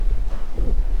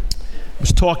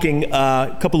was talking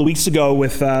a couple of weeks ago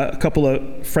with a couple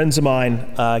of friends of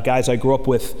mine, guys I grew up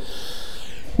with.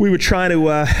 We were trying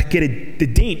to get the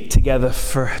date together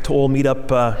to all meet up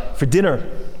for dinner.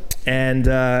 And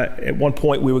at one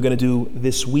point we were going to do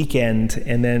this weekend,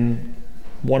 and then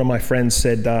one of my friends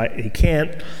said he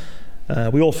can't.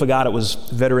 We all forgot it was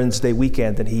Veterans Day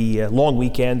weekend, and long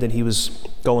weekend, and he was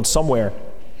going somewhere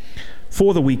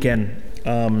for the weekend.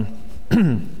 And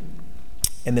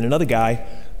then another guy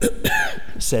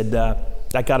said,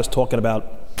 that got us talking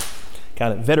about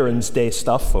kind of Veterans Day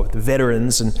stuff, or the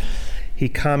veterans, and he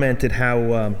commented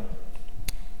how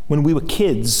when we were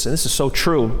kids, and this is so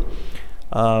true,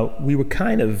 we were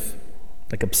kind of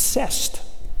like obsessed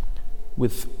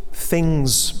with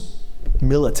things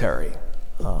military.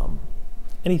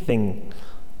 Anything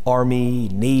Army,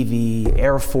 Navy,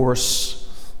 Air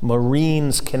Force,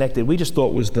 Marines connected, we just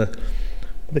thought was the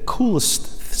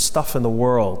coolest stuff in the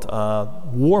world.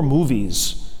 War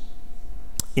movies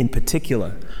in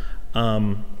particular.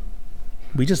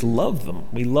 We just loved them.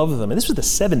 We loved them. And this was the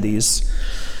 70s,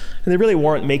 and they really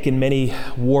weren't making many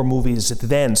war movies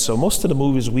then. So most of the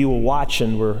movies we were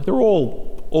watching they were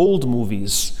all old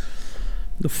movies,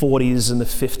 the 40s and the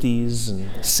 50s and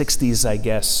 60s, I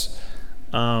guess.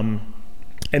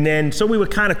 And then, so we were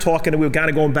kind of talking, and we were kind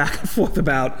of going back and forth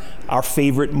about our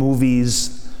favorite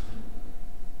movies.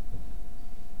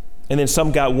 And then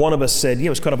one of us said, it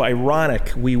was kind of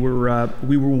ironic. We were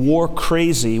war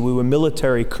crazy, we were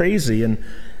military crazy, and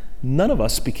none of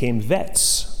us became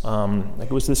vets. Like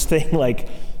it was this thing, like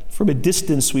from a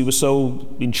distance we were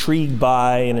so intrigued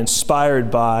by and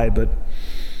inspired by, but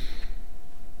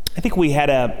I think we had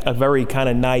a very kind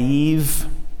of naive,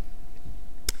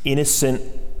 innocent,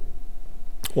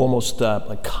 almost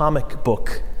like comic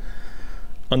book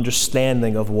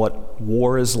understanding of what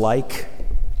war is like.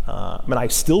 I mean, I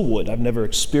still would. I've never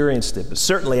experienced it. But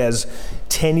certainly as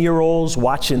 10-year-olds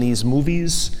watching these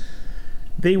movies,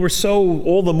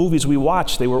 all the movies we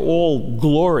watched, they were all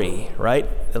glory, right?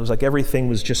 It was like everything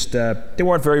was just, they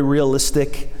weren't very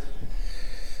realistic.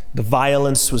 The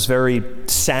violence was very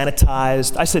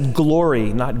sanitized. I said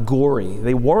glory, not gory.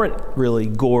 They weren't really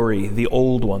gory, the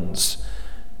old ones.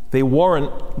 They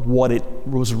weren't what it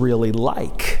was really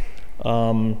like.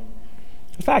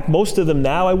 In fact, most of them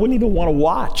now, I wouldn't even want to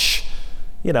watch.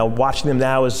 Watching them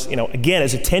now is, again,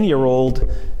 as a 10-year-old,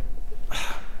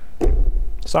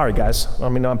 sorry, guys. I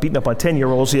mean, I'm beating up on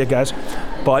 10-year-olds here, guys.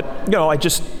 But, I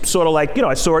just sort of like,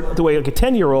 I saw it the way like a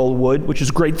 10-year-old would, which is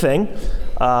a great thing.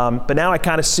 But now I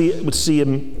kind of would see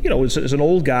him, as an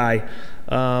old guy.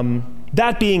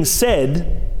 That being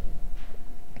said,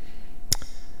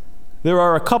 there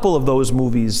are a couple of those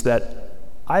movies that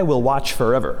I will watch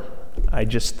forever.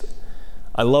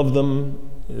 I love them.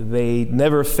 They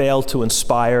never fail to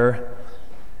inspire.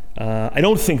 I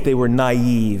don't think they were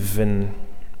naive and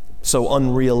so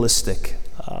unrealistic.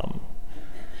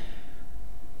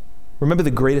 Remember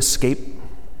The Great Escape?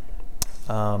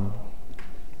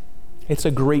 It's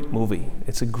a great movie.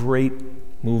 It's a great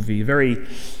movie. Very,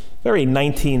 very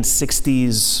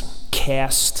 1960s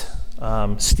cast.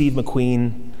 Steve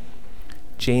McQueen,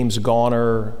 James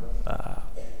Garner,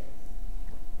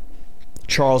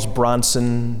 Charles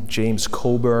Bronson, James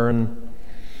Coburn.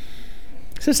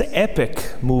 It's this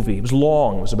epic movie. It was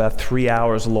long. It was about 3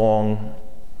 hours long.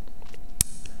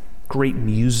 Great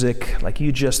music.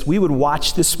 We would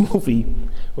watch this movie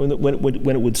when it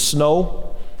would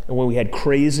snow, and when we had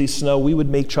crazy snow, we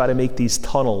would try to make these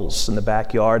tunnels in the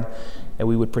backyard, and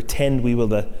we would pretend we were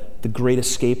the Great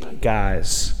Escape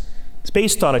guys. It's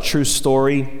based on a true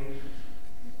story.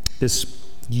 This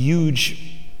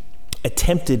huge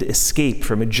attempted escape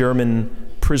from a German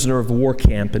prisoner of war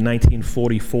camp in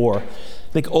 1944. I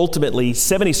think ultimately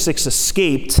 76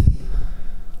 escaped,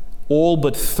 all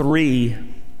but 3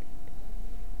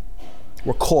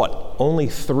 were caught. Only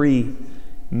 3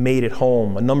 made it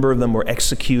home. A number of them were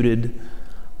executed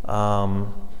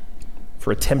for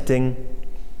attempting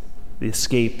the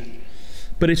escape.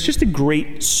 But it's just a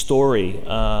great story.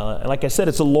 And like I said,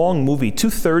 it's a long movie.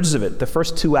 2/3 of it, the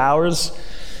first 2 hours,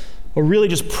 are really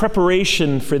just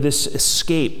preparation for this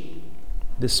escape.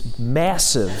 This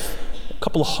massive, a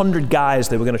couple of 100 guys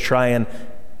that were going to try and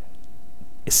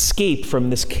escape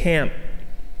from this camp,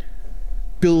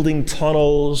 building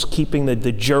tunnels, keeping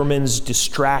the Germans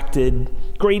distracted.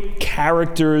 Great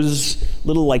characters,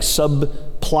 little like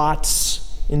subplots,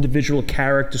 individual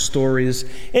character stories.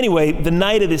 Anyway, the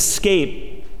night of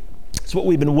escape is what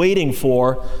we've been waiting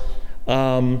for.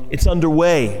 It's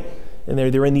underway, and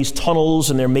they're in these tunnels,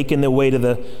 and they're making their way to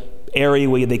the area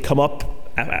where they come up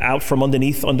out from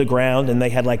underground, and they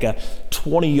had like a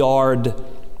 20-yard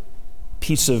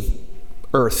piece of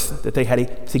earth that they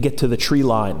had to get to the tree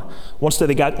line. Once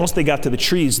they got to the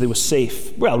trees, they were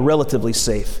safe. Well, relatively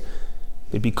safe.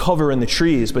 They'd be covered in the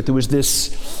trees, but there was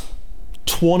this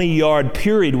 20-yard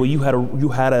period where you had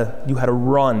to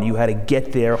run, you had to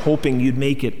get there, hoping you'd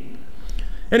make it.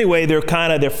 Anyway, they're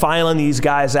filing these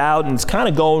guys out, and it's kind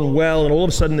of going well. And all of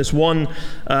a sudden, this one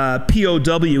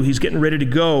POW, he's getting ready to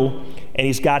go, and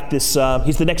he's got this.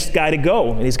 He's the next guy to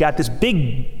go, and he's got this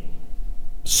big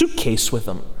suitcase with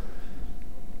him.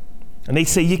 And they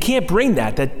say, "You can't bring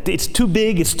that. That it's too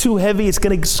big. It's too heavy. It's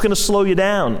going to slow you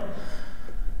down."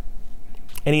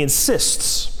 And he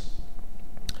insists.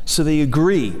 So they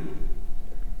agree.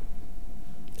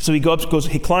 So he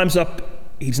he climbs up.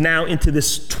 He's now into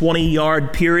this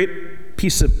 20-yard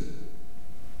piece of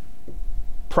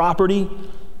property,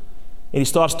 and he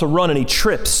starts to run, and he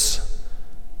trips.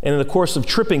 And in the course of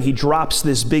tripping, he drops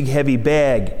this big, heavy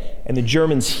bag, and the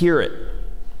Germans hear it.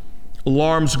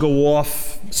 Alarms go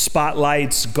off,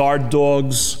 spotlights, guard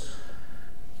dogs,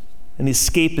 and the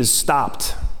escape is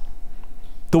stopped.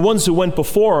 The ones who went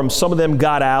before him, some of them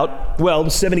got out. Well, the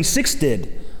 76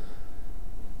 did.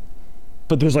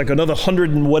 But there's like another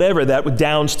 100 and whatever that were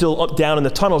down in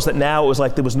the tunnels, that now it was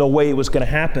like there was no way it was going to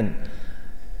happen.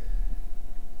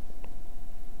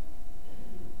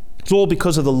 It's all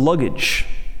because of the luggage.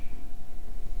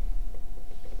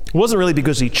 It wasn't really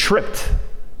because he tripped.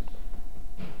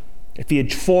 If he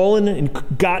had fallen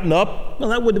and gotten up, well,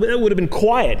 that would have been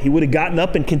quiet. He would have gotten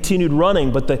up and continued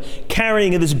running, but the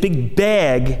carrying of this big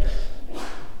bag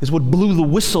is what blew the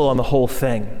whistle on the whole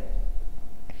thing.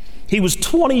 He was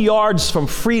 20 yards from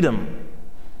freedom,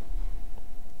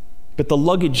 but the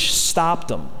luggage stopped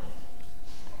him.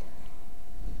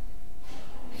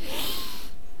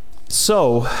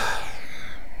 So,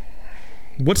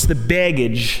 what's the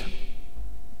baggage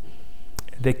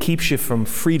that keeps you from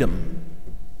freedom?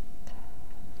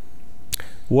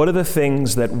 What are the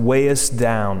things that weigh us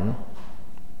down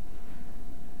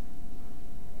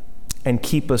and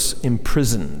keep us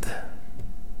imprisoned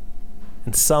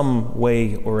in some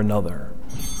way or another?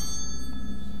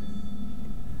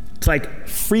 It's like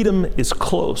freedom is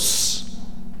close.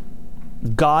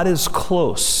 God is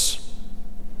close.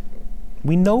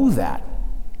 We know that.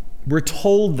 We're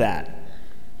told that.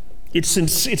 It's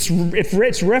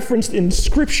referenced in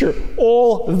Scripture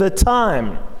all the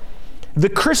time. The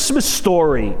Christmas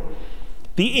story,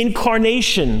 the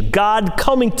incarnation, God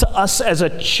coming to us as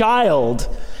a child,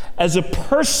 as a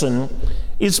person,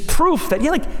 is proof that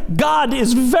God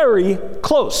is very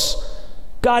close.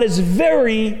 God is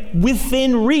very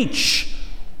within reach.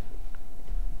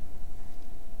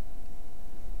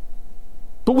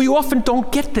 But we often don't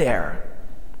get there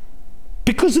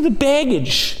because of the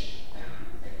baggage,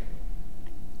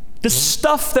 the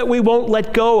stuff that we won't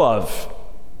let go of,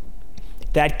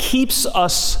 that keeps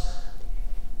us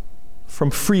from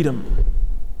freedom.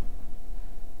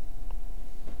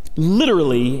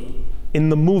 Literally, in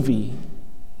the movie,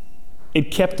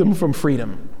 it kept him from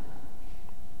freedom.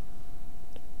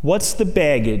 What's the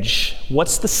baggage?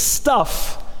 What's the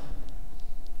stuff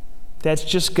that's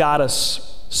just got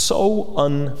us so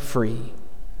unfree?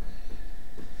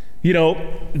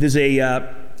 There's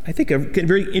I think a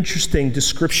very interesting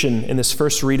description in this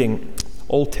first reading,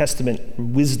 Old Testament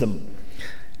wisdom,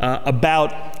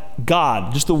 about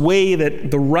God, just the way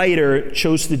that the writer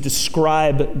chose to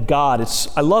describe God.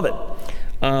 I love it.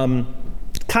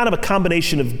 Kind of a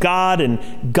combination of God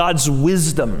and God's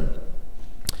wisdom.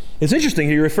 It's interesting,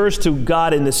 he refers to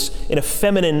God in a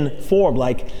feminine form,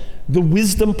 like the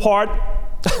wisdom part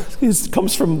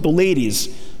comes from the ladies.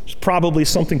 There's probably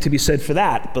something to be said for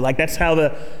that, but that's how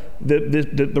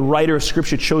the writer of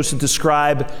Scripture chose to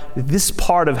describe this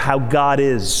part of how God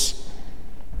is.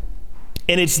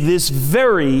 And it's this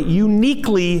very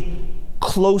uniquely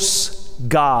close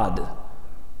God.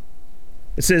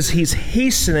 It says he's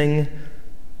hastening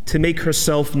to make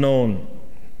herself known.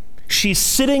 She's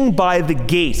sitting by the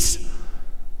gate.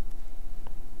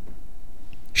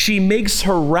 She makes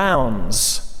her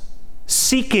rounds,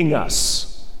 seeking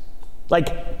us.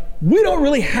 We don't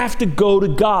really have to go to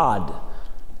God.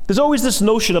 There's always this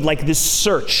notion of this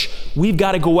search. We've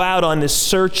got to go out on this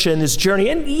search and this journey.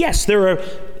 And yes, there are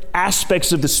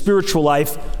aspects of the spiritual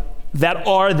life that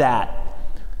are that.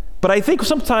 But I think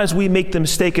sometimes we make the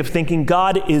mistake of thinking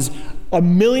God is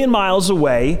 1,000,000 miles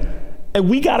away and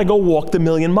we got to go walk the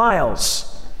 1,000,000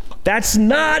 miles. That's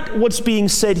not what's being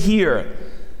said here.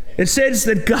 It says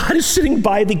that God is sitting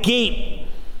by the gate.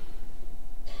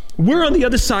 We're on the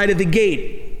other side of the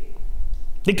gate.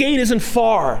 The gate isn't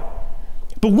far.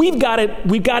 But we've got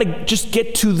to just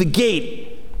get to the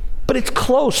gate. But it's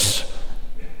close.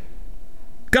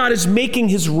 God is making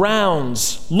his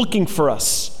rounds, looking for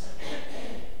us.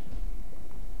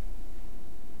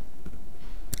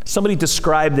 Somebody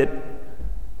described it,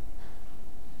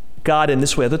 God, in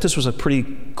this way. I thought this was a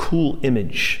pretty cool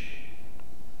image.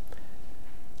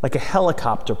 Like a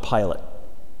helicopter pilot.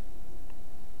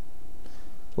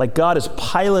 Like God is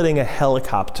piloting a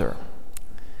helicopter,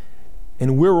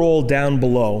 and we're all down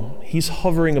below. He's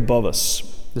hovering above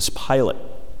us, this pilot.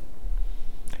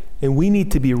 And we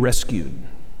need to be rescued.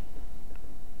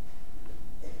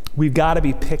 We've got to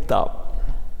be picked up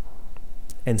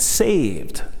and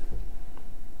saved.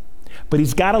 But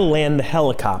he's got to land the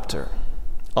helicopter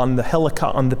on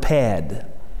the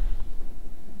pad.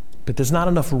 But there's not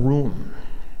enough room.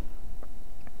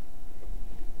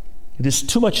 There's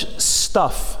too much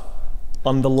stuff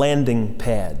on the landing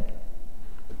pad.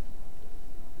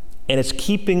 And it's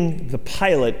keeping the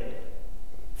pilot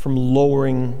from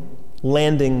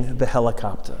landing the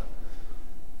helicopter.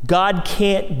 God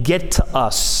can't get to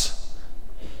us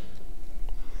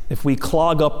if we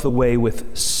clog up the way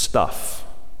with stuff.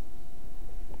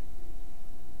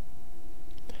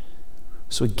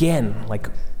 So again, like,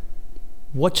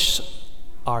 what's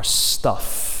our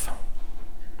stuff?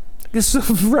 This is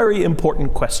a very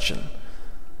important question.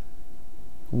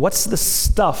 What's the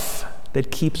stuff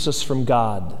that keeps us from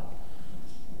God?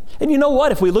 And you know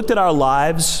what? If we looked at our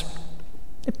lives,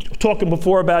 talking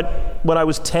before about when I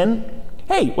was 10,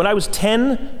 hey, when I was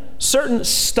 10, certain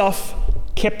stuff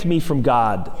kept me from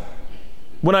God.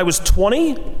 When I was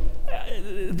 20,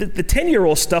 the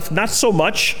 10-year-old stuff, not so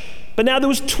much, but now there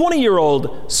was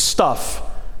 20-year-old stuff.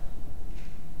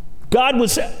 God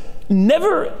was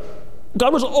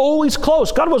always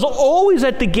close. God was always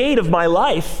at the gate of my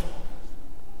life.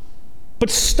 But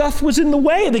stuff was in the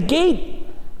way of the gate.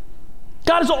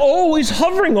 God is always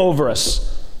hovering over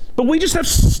us. But we just have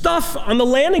stuff on the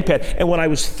landing pad. And when I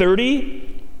was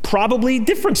 30, probably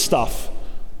different stuff.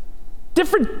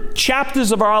 Different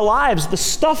chapters of our lives, the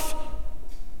stuff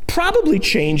probably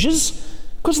changes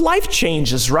because life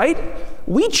changes, right?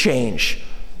 We change.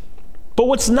 But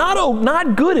what's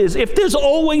not good is if there's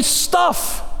always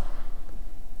stuff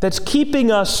that's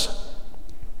keeping us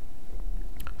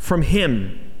from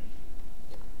him.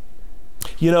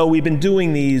 You know, we've been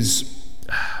doing these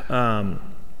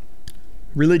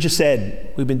religious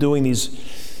ed. We've been doing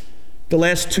these the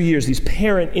last 2 years, these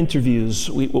parent interviews.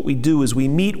 What we do is we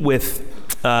meet with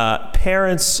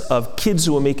parents of kids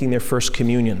who are making their first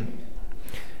communion.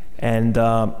 And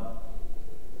we're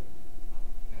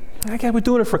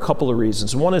doing it for a couple of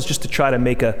reasons. One is just to try to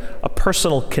make a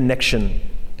personal connection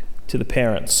to the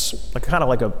parents. It's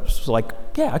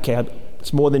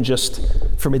more than just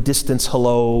from a distance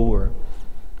hello, or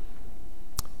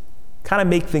kind of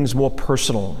make things more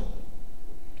personal.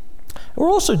 We're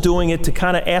also doing it to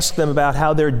kind of ask them about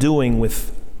how they're doing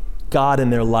with God in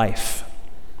their life.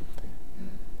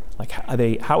 Like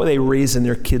how are they raising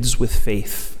their kids with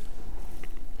faith?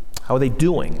 How are they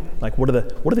doing? Like what are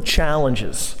the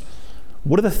challenges?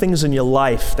 What are the things in your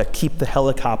life that keep the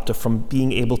helicopter from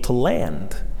being able to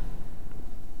land?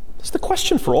 It's the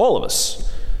question for all of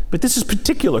us. But this is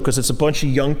particular because it's a bunch of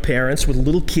young parents with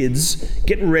little kids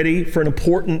getting ready for an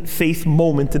important faith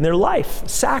moment in their life, a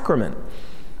sacrament.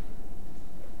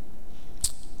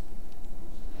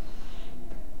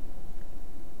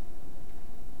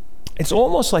 It's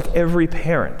almost like every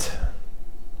parent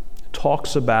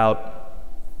talks about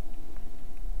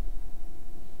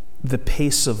the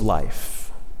pace of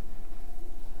life.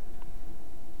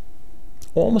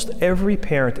 Almost every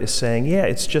parent is saying, yeah,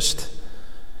 it's just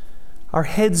our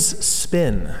heads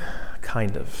spin,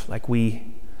 kind of. Like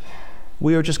we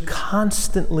are just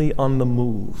constantly on the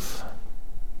move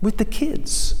with the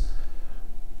kids.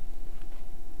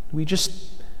 We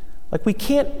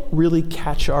can't really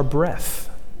catch our breath.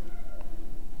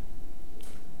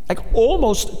 Like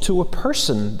almost to a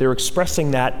person, they're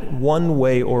expressing that one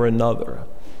way or another.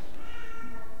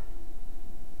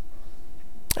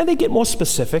 And they get more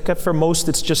specific. For most,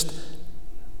 it's just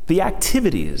the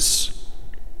activities,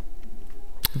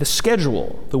 the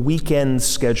schedule, the weekend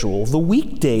schedule, the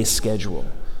weekday schedule.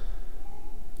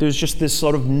 There's just this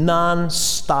sort of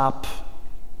non-stop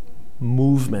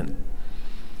movement.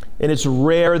 And it's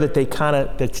rare that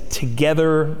that's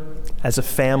together as a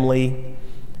family.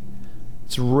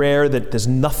 It's rare that there's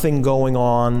nothing going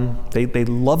on. They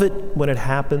love it when it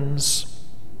happens.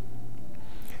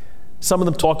 Some of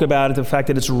them talk about the fact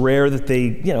that it's rare that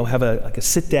they, have a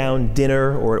sit-down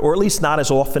dinner, or at least not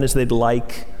as often as they'd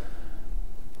like.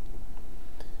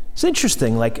 It's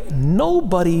interesting, like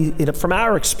nobody, from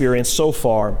our experience so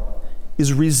far,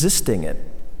 is resisting it.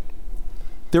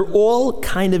 They're all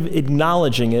kind of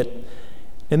acknowledging it,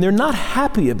 And they're not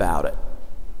happy about it.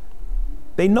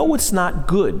 They know it's not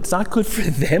good. It's not good for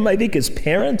them, I think, as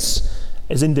parents,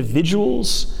 as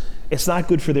individuals. It's not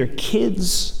good for their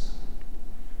kids.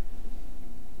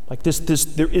 Like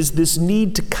there is this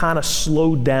need to kind of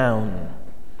slow down,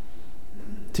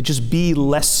 to just be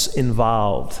less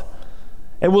involved.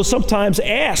 And we'll sometimes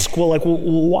ask, well,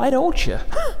 why don't you?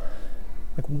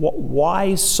 Like,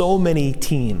 why so many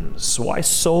teams? Why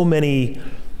so many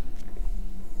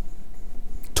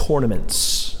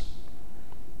tournaments?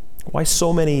 Why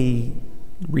so many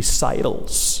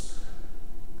recitals?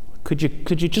 Could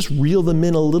you just reel them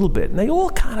in a little bit? And they all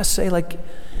kind of say,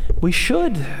 we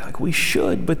should,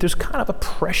 but there's kind of a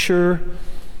pressure,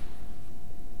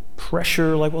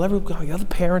 the other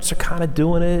parents are kind of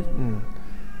doing it.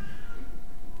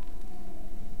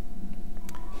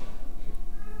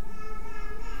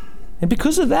 And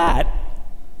because of that,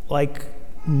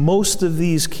 most of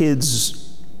these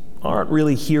kids aren't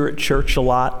really here at church a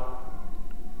lot.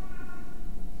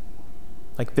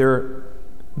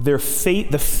 The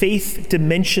faith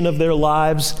dimension of their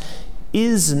lives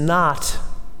is not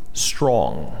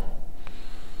strong.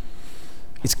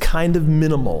 It's kind of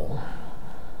minimal.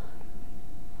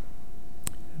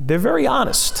 They're very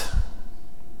honest.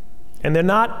 And they're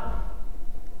not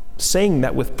saying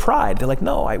that with pride. They're like,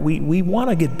 no, we want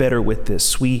to get better with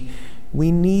this. We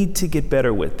need to get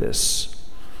better with this.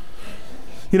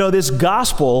 This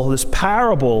gospel, this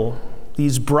parable,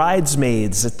 these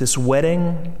bridesmaids at this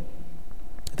wedding,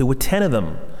 there were 10 of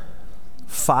them.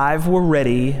 5 were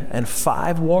ready and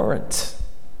 5 weren't.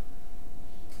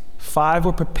 5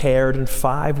 were prepared and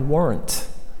 5 weren't.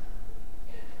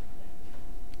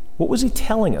 What was he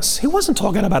telling us? He wasn't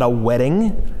talking about a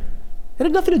wedding. It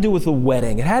had nothing to do with the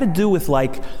wedding. It had to do with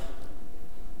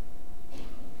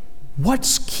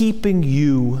what's keeping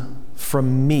you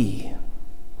from me?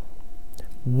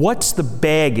 What's the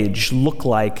baggage look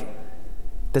like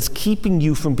that's keeping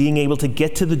you from being able to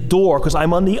get to the door? Because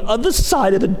I'm on the other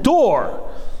side of the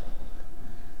door.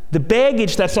 The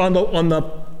baggage that's on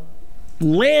the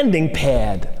landing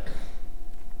pad.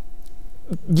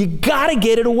 You gotta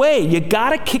get it away. You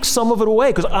gotta kick some of it away,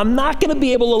 because I'm not gonna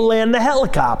be able to land the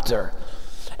helicopter.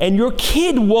 And your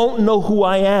kid won't know who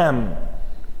I am.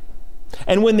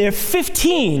 And when they're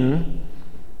 15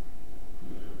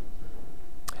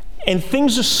 and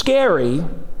things are scary,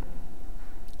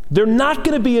 they're not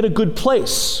going to be in a good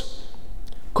place.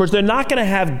 Of course, they're not going to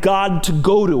have God to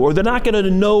go to, or they're not going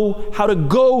to know how to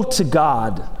go to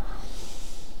God,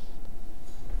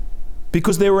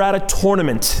 because they were at a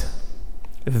tournament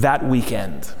that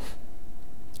weekend,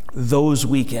 those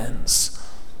weekends,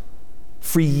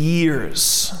 for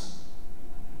years.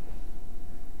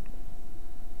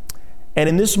 And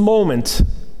in this moment,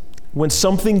 when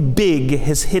something big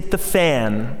has hit the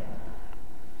fan,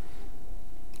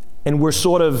 and we're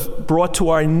sort of brought to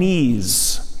our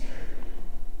knees,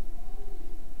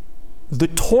 the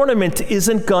tournament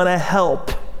isn't gonna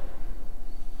help.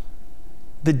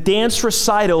 The dance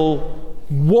recital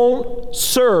won't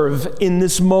serve in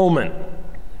this moment.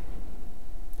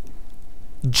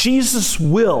 Jesus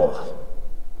will.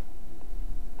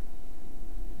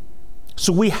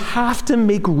 So we have to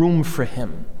make room for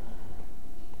him.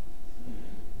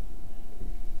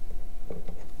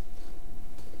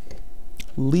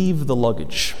 Leave the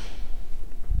luggage.